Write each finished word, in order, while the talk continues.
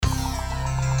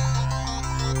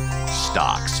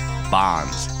Stocks,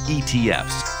 bonds,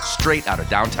 ETFs, straight out of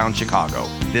downtown Chicago.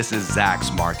 This is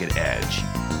Zacks Market Edge.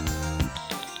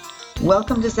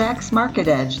 Welcome to Zacks Market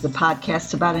Edge, the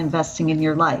podcast about investing in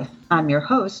your life. I'm your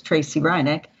host, Tracy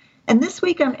Reineck, and this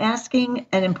week I'm asking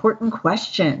an important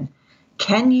question.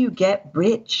 Can you get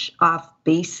rich off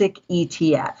basic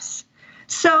ETFs?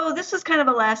 So this was kind of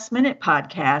a last-minute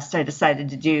podcast I decided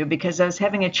to do because I was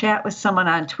having a chat with someone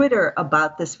on Twitter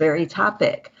about this very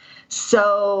topic.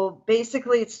 So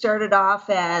basically it started off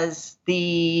as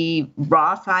the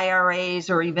Roth IRAs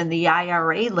or even the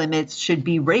IRA limits should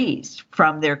be raised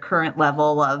from their current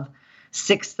level of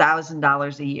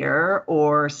 $6,000 a year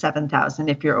or $7,000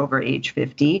 if you're over age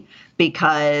 50,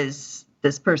 because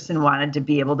this person wanted to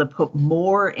be able to put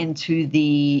more into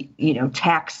the,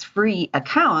 tax-free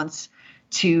accounts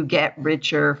to get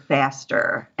richer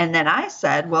faster. And then I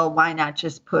said, well, why not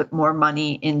just put more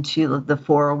money into the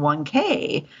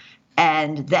 401k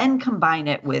and then combine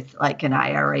it with like an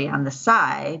IRA on the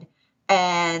side?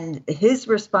 And his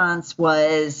response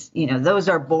was, those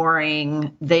are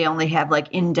boring. They only have like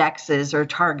indexes or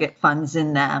target funds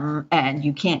in them, and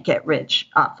you can't get rich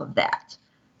off of that.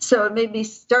 So it made me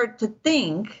start to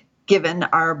think, given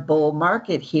our bull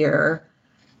market here,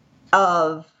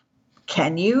 of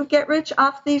can you get rich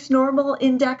off these normal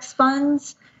index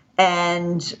funds?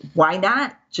 And why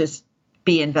not just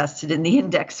be invested in the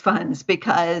index funds?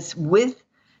 Because with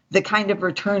the kind of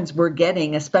returns we're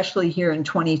getting, especially here in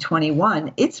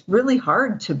 2021, it's really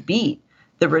hard to beat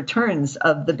the returns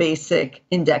of the basic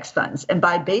index funds. And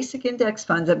by basic index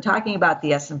funds, I'm talking about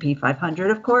the S&P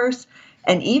 500, of course,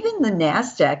 and even the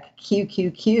NASDAQ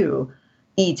QQQ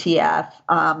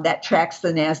ETF that tracks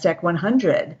the NASDAQ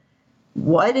 100.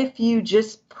 What if you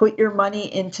just put your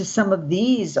money into some of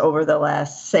these over the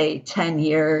last, say, 10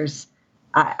 years?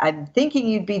 I'm thinking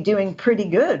you'd be doing pretty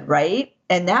good, right?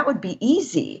 And that would be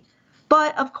easy.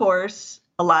 But of course,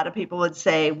 a lot of people would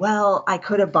say, well, I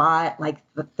could have bought like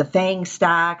the FANG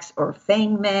stocks or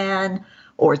FANGMAN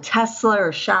or Tesla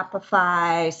or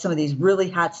Shopify, some of these really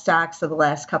hot stocks of the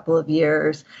last couple of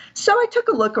years. So I took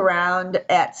a look around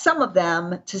at some of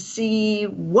them to see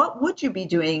what would you be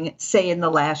doing, say, in the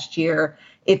last year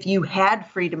if you had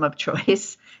freedom of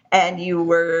choice and you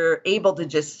were able to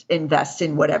just invest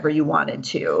in whatever you wanted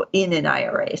to in an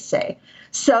IRA, say.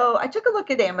 So I took a look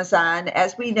at Amazon.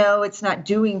 As we know, it's not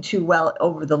doing too well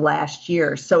over the last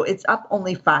year. So it's up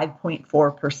only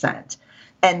 5.4%.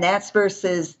 And that's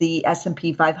versus the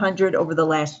S&P 500 over the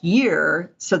last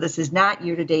year. So this is not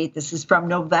year to date. This is from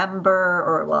November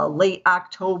or late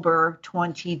October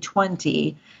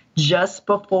 2020, just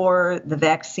before the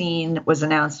vaccine was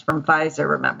announced from Pfizer.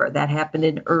 Remember, that happened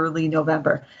in early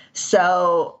November.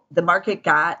 So the market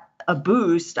got a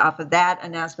boost off of that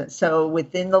announcement. So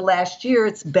within the last year,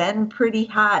 it's been pretty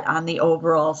hot on the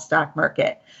overall stock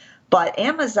market. But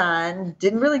Amazon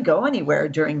didn't really go anywhere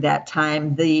during that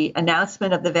time. The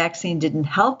announcement of the vaccine didn't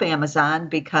help Amazon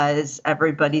because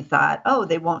everybody thought, oh,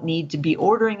 they won't need to be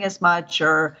ordering as much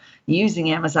or using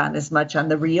Amazon as much on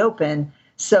the reopen.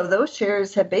 So those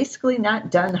shares have basically not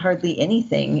done hardly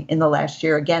anything in the last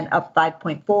year. Again, up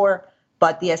 5.4,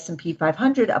 but the S&P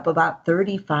 500 up about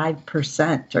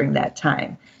 35% during that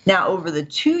time. Now, over the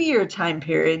 2-year time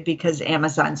period, because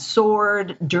Amazon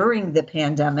soared during the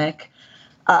pandemic,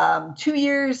 2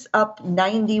 years up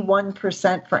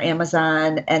 91% for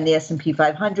Amazon, and the S&P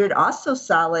 500 also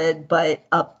solid, but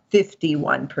up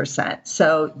 51%.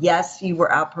 So yes, you were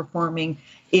outperforming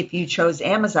if you chose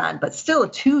Amazon, but still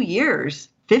 2 years,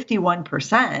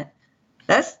 51%.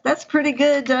 That's pretty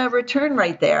good return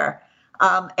right there.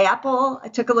 Apple, I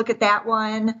took a look at that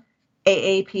one.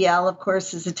 AAPL, of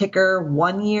course, is a ticker.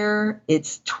 1 year,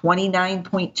 it's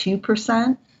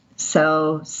 29.2%.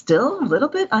 So still a little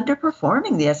bit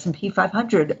underperforming the S&P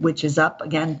 500, which is up,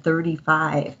 again,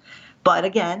 35. But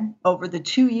again, over the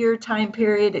 2-year time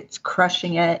period, it's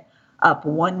crushing it, up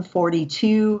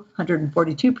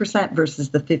 142%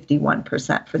 versus the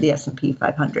 51% for the S&P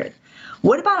 500.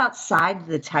 What about outside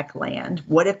the tech land?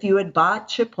 What if you had bought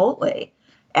Chipotle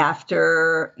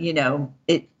after,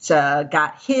 it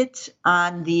got hit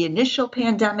on the initial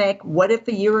pandemic? What if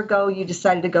a year ago you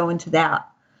decided to go into that?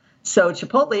 So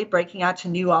Chipotle breaking out to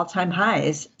new all-time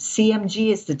highs.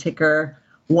 CMG is the ticker.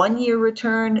 1 year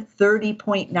return,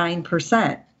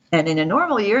 30.9%. And in a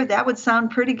normal year, that would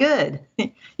sound pretty good.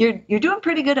 You're doing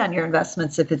pretty good on your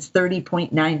investments if it's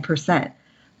 30.9%.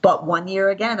 But 1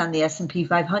 year again on the S&P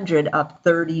 500 up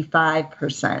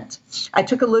 35%. I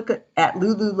took a look at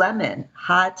Lululemon,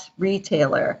 hot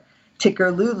retailer,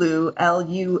 ticker Lulu,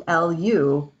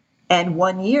 L-U-L-U. And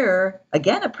 1 year,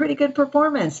 again, a pretty good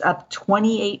performance, up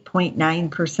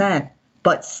 28.9%.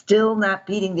 but still not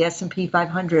beating the S&P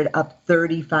 500 up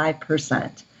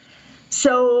 35%.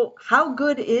 So how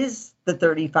good is the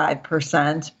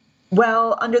 35%?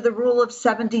 Well, under the rule of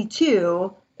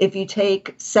 72, if you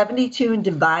take 72 and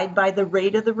divide by the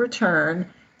rate of the return,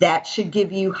 that should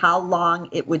give you how long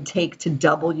it would take to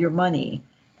double your money.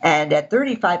 And at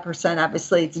 35%,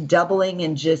 obviously, it's doubling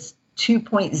in just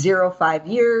 2.05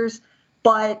 years.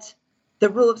 But the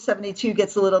rule of 72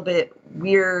 gets a little bit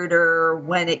weirder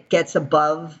when it gets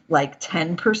above like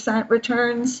 10%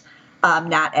 returns,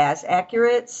 not as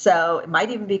accurate. So it might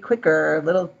even be quicker, a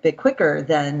little bit quicker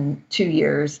than 2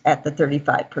 years at the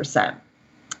 35%.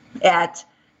 At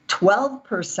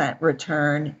 12%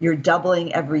 return, you're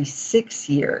doubling every 6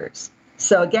 years.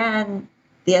 So again,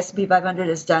 the S&P 500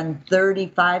 has done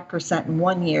 35% in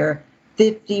 1 year,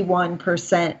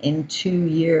 51% in 2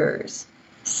 years.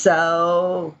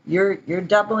 So you're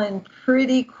doubling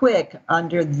pretty quick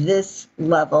under this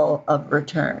level of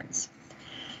returns.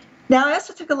 Now, I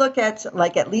also took a look at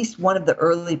at least one of the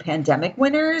early pandemic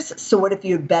winners. So what if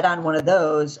you bet on one of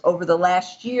those? Over the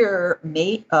last year,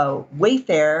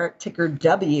 Wayfair, ticker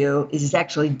W, is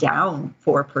actually down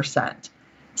 4%.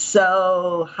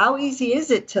 So how easy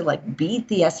is it to beat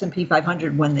the S&P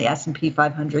 500 when the S&P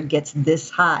 500 gets this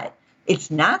high?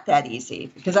 It's not that easy,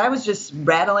 because I was just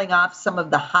rattling off some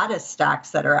of the hottest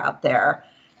stocks that are out there.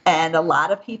 And a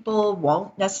lot of people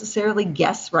won't necessarily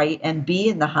guess right and be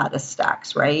in the hottest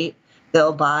stocks, right?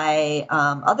 They'll buy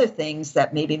other things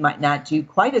that maybe might not do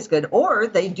quite as good, or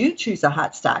they do choose a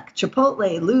hot stock.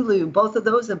 Chipotle, Lulu, both of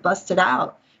those have busted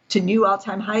out to new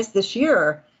all-time highs this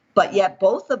year, but yet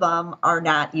both of them are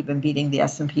not even beating the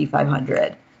S&P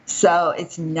 500. So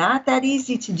it's not that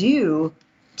easy to do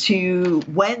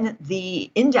when the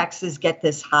indexes get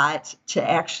this hot to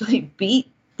actually beat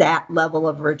that level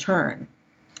of return.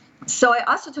 So I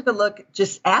also took a look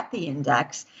just at the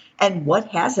index and what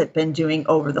has it been doing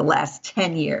over the last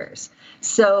 10 years.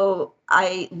 So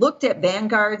I looked at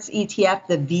Vanguard's ETF,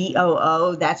 the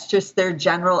VOO. That's just their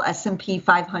general S&P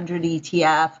 500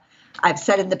 ETF. I've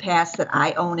said in the past that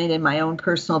I own it in my own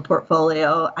personal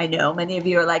portfolio. I know many of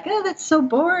you are like, oh, that's so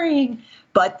boring.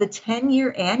 But the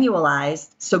 10-year annualized,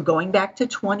 so going back to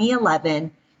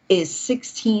 2011, is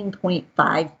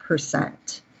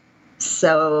 16.5%.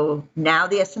 So now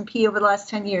the S&P over the last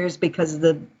 10 years, because of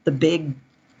the big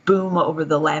boom over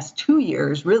the last 2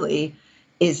 years, really,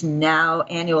 is now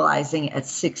annualizing at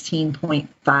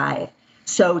 16.5.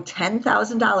 So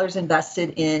 $10,000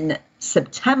 invested in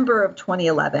September of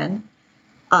 2011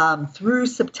 through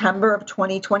September of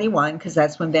 2021, because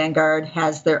that's when Vanguard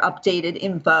has their updated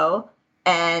info.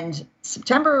 And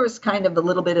September was kind of a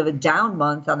little bit of a down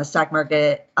month on the stock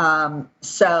market.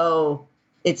 So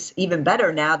it's even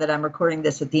better now that I'm recording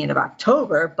this at the end of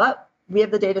October, but we have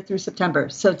the data through September.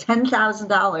 So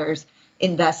 $10,000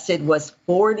 invested was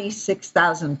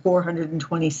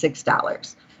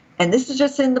 $46,426. And this is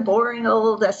just in the boring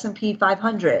old S&P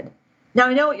 500. Now,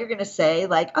 I know what you're going to say,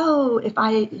 if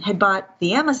I had bought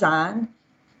the Amazon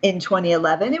in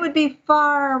 2011, it would be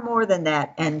far more than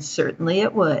that. And certainly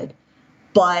it would.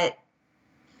 But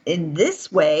in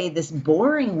this way, this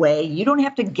boring way, you don't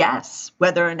have to guess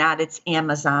whether or not it's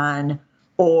Amazon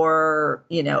or,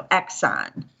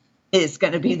 Exxon is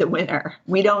going to be the winner.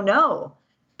 We don't know.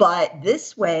 But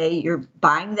this way, you're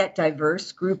buying that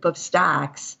diverse group of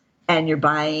stocks, and you're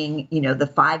buying,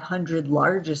 the 500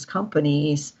 largest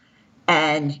companies,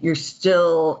 and you're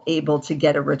still able to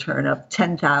get a return of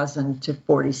 10,000 to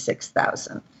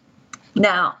 46,000.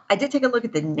 Now, I did take a look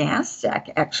at the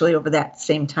NASDAQ actually over that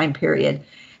same time period.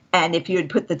 And if you had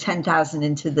put the 10,000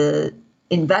 into the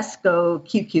Invesco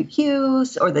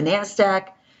QQQs or the NASDAQ,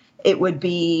 it would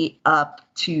be up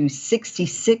to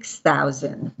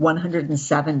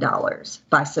 $66,107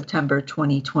 by September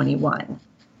 2021.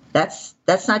 That's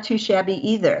not too shabby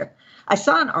either. I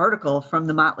saw an article from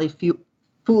the Motley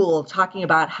Fool talking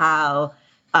about how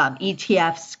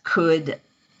ETFs could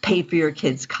pay for your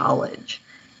kids' college.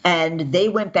 And they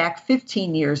went back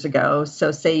 15 years ago.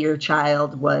 So say your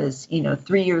child was,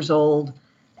 3 years old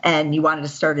and you wanted to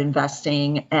start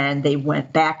investing, and they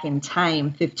went back in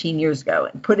time 15 years ago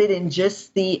and put it in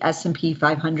just the S&P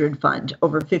 500 fund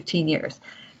over 15 years.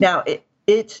 Now,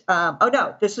 this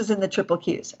was in the triple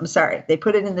Qs. I'm sorry. They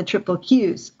put it in the triple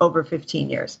Qs over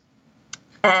 15 years.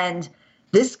 And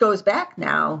this goes back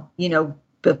now,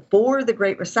 before the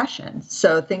Great Recession.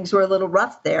 So things were a little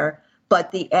rough there.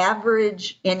 But the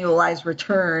average annualized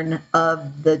return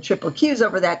of the triple Qs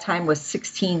over that time was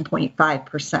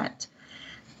 16.5%.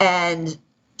 And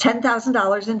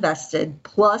 $10,000 invested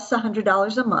plus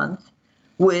 $100 a month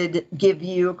would give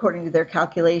you, according to their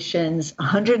calculations,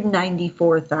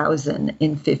 $194,000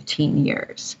 in 15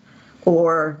 years.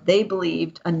 Or they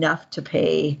believed enough to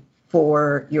pay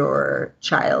for your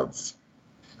child's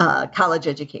college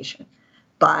education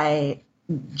by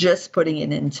just putting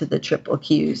it into the triple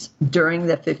Qs during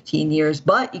the 15 years.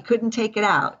 But you couldn't take it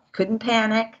out, couldn't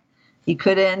panic, you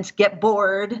couldn't get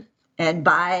bored and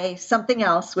buy something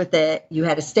else with it. You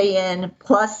had to stay in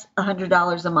plus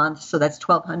 $100 a month, so that's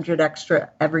 $1,200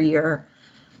 extra every year.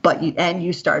 But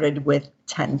you started with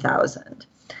 $10,000.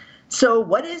 So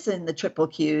what is in the triple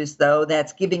Qs, though,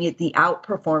 that's giving it the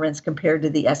outperformance compared to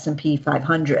the S&P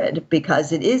 500?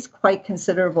 Because it is quite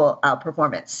considerable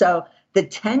outperformance. So the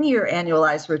 10-year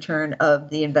annualized return of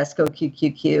the Invesco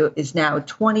QQQ is now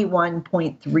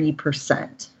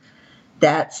 21.3%.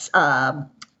 That's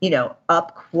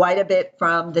up quite a bit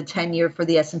from the 10-year for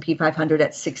the S&P 500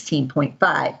 at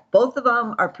 16.5. Both of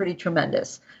them are pretty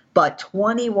tremendous, but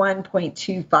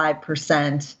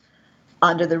 21.25%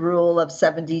 under the rule of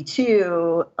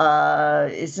 72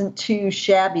 isn't too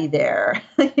shabby there.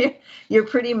 You're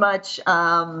pretty much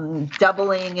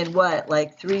doubling in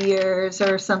like 3 years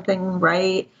or something,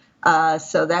 right?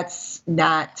 So that's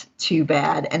not too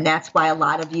bad. And that's why a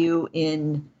lot of you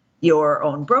in your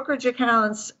own brokerage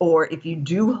accounts, or if you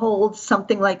do hold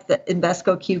something like the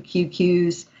Invesco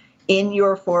QQQs in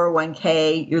your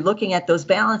 401k, you're looking at those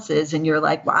balances and you're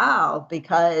like, wow,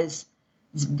 because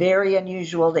it's very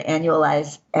unusual to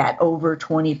annualize at over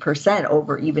 20%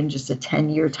 over even just a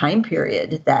 10-year time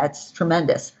period. That's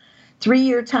tremendous.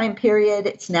 3-year time period,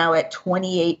 it's now at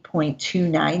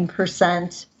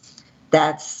 28.29%.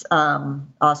 That's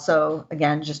also,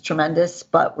 again, just tremendous,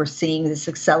 but we're seeing this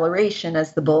acceleration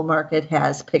as the bull market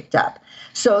has picked up.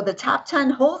 So the top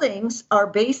 10 holdings are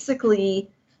basically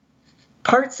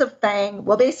parts of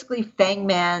basically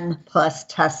FANGMAN plus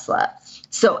Tesla.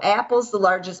 So Apple's the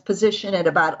largest position at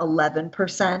about 11%,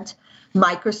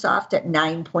 Microsoft at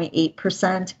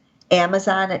 9.8%,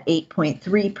 Amazon at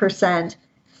 8.3%,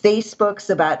 Facebook's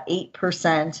about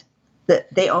 8%.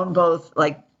 They own both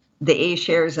like the A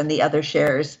shares and the other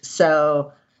shares.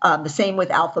 So the same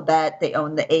with Alphabet, they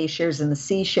own the A shares and the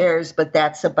C shares, but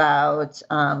that's about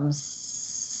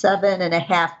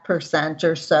 7.5%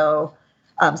 or so,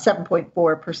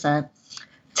 7.4%.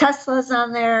 Tesla's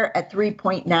on there at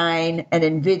 3.9, and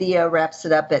NVIDIA wraps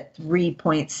it up at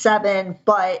 3.7.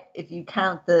 But if you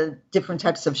count the different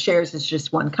types of shares as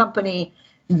just one company,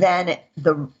 then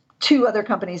the two other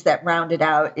companies that round it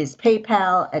out is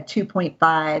PayPal at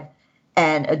 2.5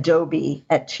 and Adobe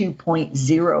at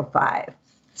 2.05.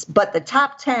 But the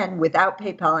top 10 without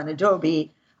PayPal and Adobe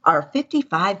are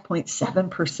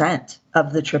 55.7%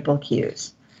 of the triple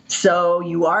Qs. So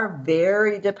you are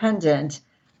very dependent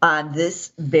on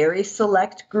this very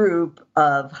select group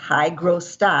of high growth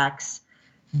stocks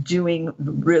doing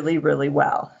really, really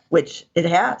well, which it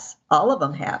has. All of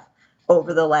them have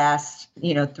over the last,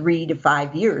 3 to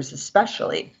 5 years,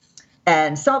 especially.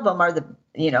 And some of them are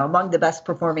among the best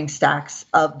performing stocks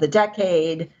of the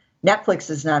decade. Netflix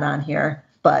is not on here,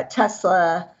 but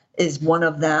Tesla is one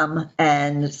of them.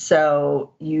 And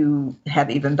so you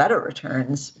have even better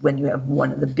returns when you have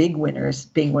one of the big winners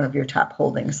being one of your top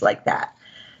holdings like that.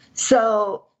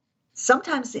 So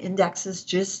sometimes the indexes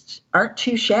just aren't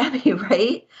too shabby,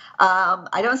 right?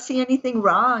 I don't see anything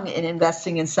wrong in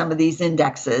investing in some of these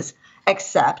indexes,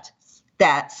 except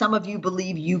that some of you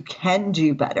believe you can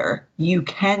do better. You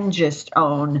can just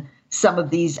own some of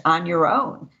these on your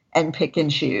own and pick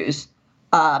and choose.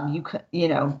 I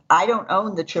don't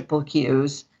own the triple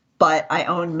Qs, but I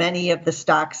own many of the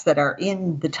stocks that are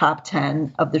in the top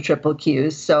 10 of the triple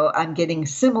Qs. So I'm getting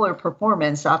similar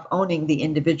performance off owning the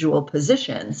individual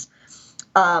positions.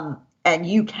 And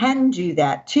you can do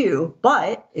that too,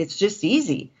 but it's just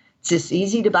easy. It's just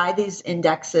easy to buy these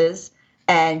indexes,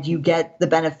 and you get the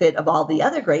benefit of all the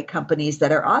other great companies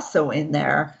that are also in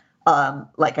there.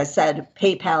 Like I said,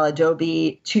 PayPal,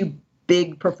 Adobe, two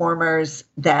big performers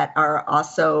that are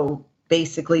also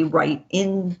basically right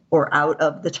in or out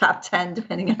of the top 10,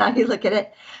 depending on how you look at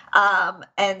it.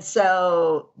 And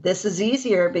so this is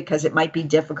easier because it might be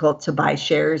difficult to buy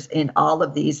shares in all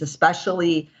of these,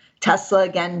 especially Tesla,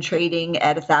 again, trading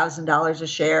at $1,000 a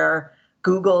share.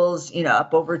 Google's,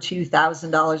 up over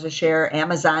 $2,000 a share.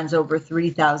 Amazon's over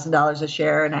 $3,000 a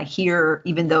share. And I hear,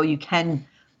 even though you can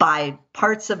buy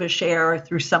parts of a share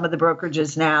through some of the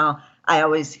brokerages now, I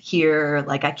always hear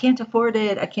like, I can't afford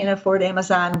it. I can't afford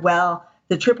Amazon. Well,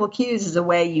 the triple Qs is a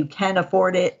way you can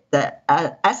afford it. The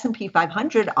S&P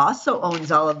 500 also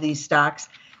owns all of these stocks.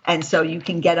 And so you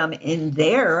can get them in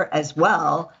there as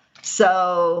well.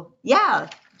 So yeah,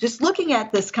 just looking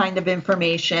at this kind of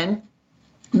information,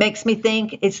 makes me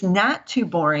think it's not too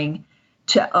boring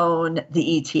to own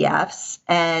the ETFs.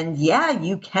 And yeah,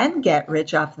 you can get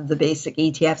rich off of the basic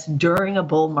ETFs during a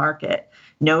bull market.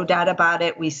 No doubt about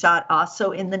it. We saw it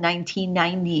also in the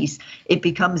 1990s. It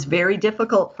becomes very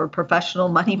difficult for professional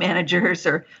money managers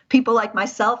or people like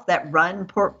myself that run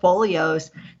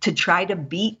portfolios to try to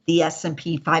beat the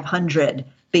S&P 500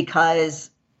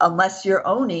 because unless you're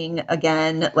owning,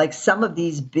 again, like some of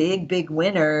these big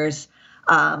winners,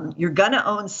 you're going to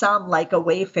own some like a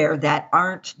Wayfair that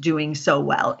aren't doing so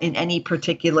well in any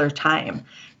particular time.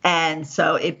 And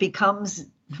so it becomes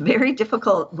very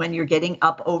difficult when you're getting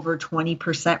up over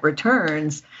 20%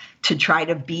 returns to try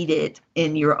to beat it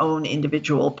in your own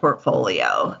individual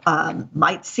portfolio.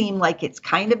 Might seem like it's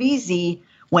kind of easy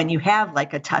when you have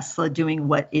like a Tesla doing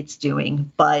what it's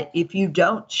doing. But if you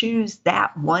don't choose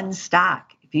that one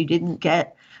stock, if you didn't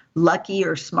get lucky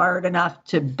or smart enough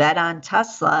to bet on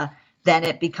Tesla, then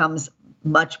it becomes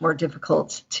much more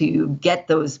difficult to get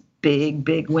those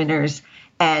big winners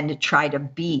and try to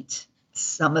beat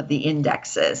some of the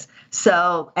indexes.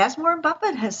 So as Warren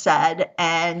Buffett has said,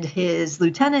 and his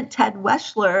lieutenant Ted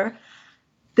Weschler,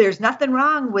 there's nothing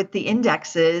wrong with the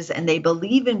indexes and they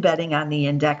believe in betting on the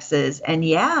indexes. And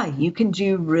yeah, you can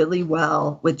do really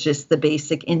well with just the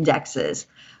basic indexes,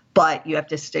 but you have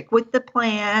to stick with the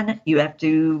plan. You have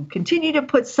to continue to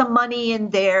put some money in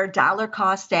there, dollar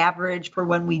cost average for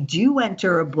when we do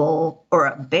enter a bull or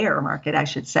a bear market, I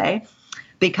should say,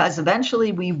 because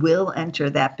eventually we will enter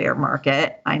that bear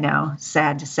market. I know,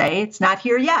 sad to say, it's not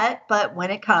here yet, but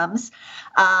when it comes,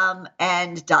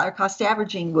 and dollar cost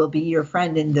averaging will be your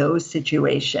friend in those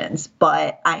situations.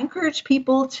 But I encourage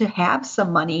people to have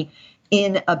some money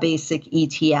in a basic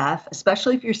ETF,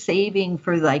 especially if you're saving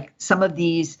for like some of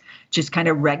these just kind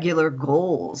of regular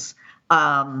goals.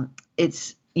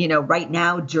 It's, right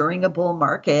now during a bull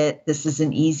market, this is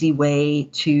an easy way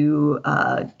to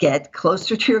get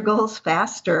closer to your goals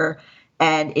faster,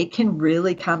 and it can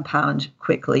really compound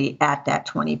quickly at that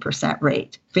 20%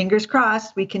 rate. Fingers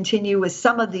crossed, we continue with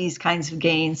some of these kinds of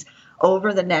gains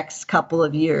over the next couple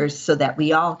of years so that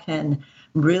we all can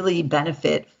really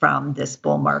benefit from this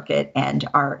bull market and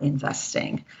our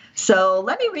investing. So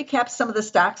let me recap some of the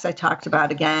stocks I talked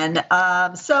about again.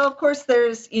 So of course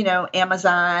there's,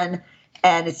 Amazon,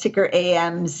 and it's ticker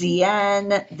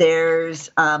AMZN. There's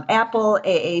Apple,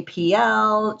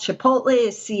 AAPL, Chipotle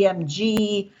is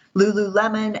CMG,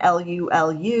 Lululemon,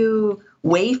 LULU,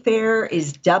 Wayfair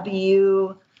is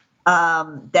W.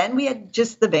 Then we had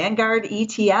just the Vanguard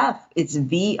ETF. It's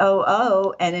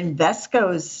VOO, and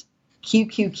Invesco's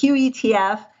QQQ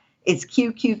ETF. It's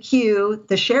QQQ.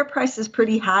 The share price is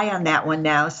pretty high on that one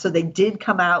now. So they did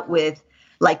come out with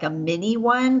like a mini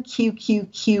one,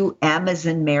 QQQM as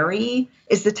in Mary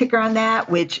is the ticker on that,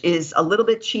 which is a little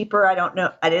bit cheaper. I don't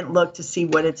know. I didn't look to see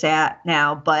what it's at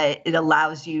now, but it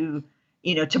allows you,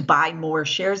 to buy more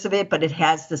shares of it, but it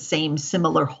has the same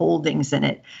similar holdings in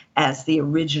it as the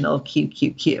original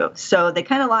QQQ. So they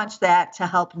kind of launched that to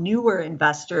help newer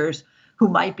investors who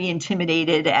might be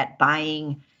intimidated at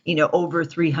buying, over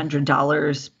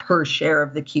 $300 per share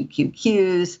of the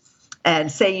QQQs.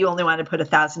 And say you only want to put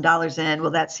 $1,000 in,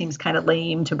 well, that seems kind of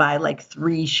lame to buy like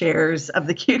 3 shares of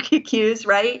the QQQs,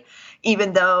 right?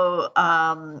 Even though,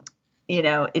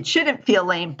 it shouldn't feel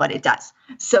lame, but it does.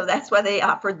 So that's why they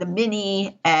offered the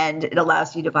mini, and it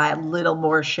allows you to buy a little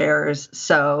more shares.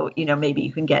 So, maybe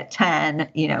you can get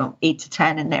 10, 8 to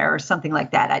 10 in there or something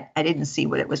like that. I didn't see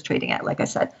what it was trading at, like I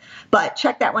said, but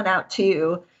check that one out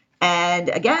too. And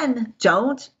again,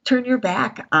 don't turn your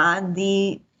back on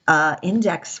the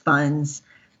index funds,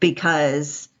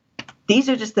 because these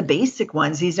are just the basic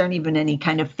ones. These aren't even any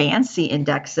kind of fancy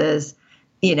indexes,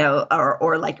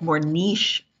 or like more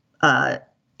niche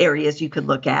areas you could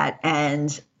look at.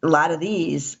 And a lot of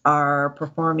these are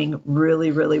performing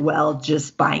really, really well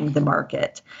just buying the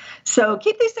market. So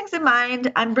keep these things in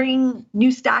mind. I'm bringing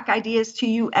new stock ideas to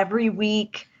you every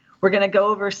week. We're going to go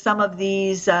over some of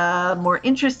these more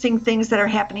interesting things that are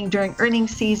happening during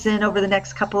earnings season over the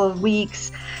next couple of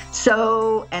weeks.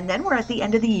 So, and then we're at the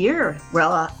end of the year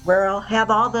where I'll have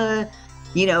all the,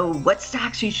 what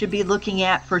stocks you should be looking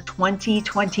at for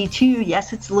 2022.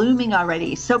 Yes, it's looming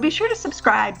already. So be sure to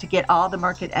subscribe to get all the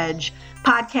Market Edge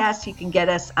podcasts. You can get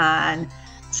us on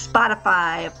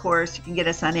Spotify, of course. You can get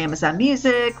us on Amazon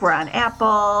Music. We're on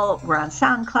Apple. We're on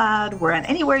SoundCloud. We're on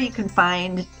anywhere you can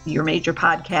find your major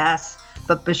podcasts.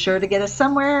 But be sure to get us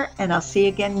somewhere, and I'll see you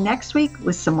again next week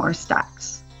with some more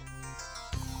stocks.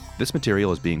 This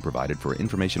material is being provided for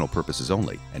informational purposes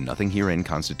only, and nothing herein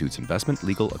constitutes investment,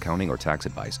 legal, accounting, or tax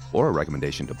advice, or a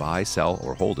recommendation to buy, sell,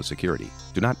 or hold a security.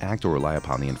 Do not act or rely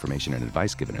upon the information and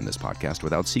advice given in this podcast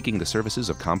without seeking the services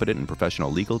of competent and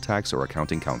professional legal, tax, or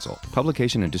accounting counsel.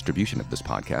 Publication and distribution of this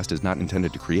podcast is not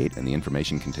intended to create, and the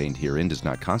information contained herein does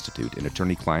not constitute an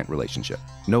attorney-client relationship.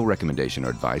 No recommendation or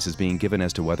advice is being given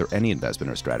as to whether any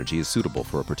investment or strategy is suitable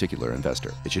for a particular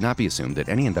investor. It should not be assumed that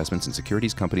any investments in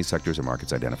securities, companies, sectors, or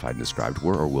markets identified and described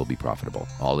were or will be profitable.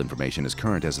 All information is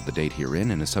current as of the date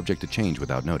herein and is subject to change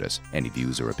without notice. Any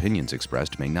views or opinions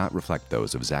expressed may not reflect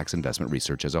those of Zacks Investment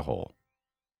Research as a whole.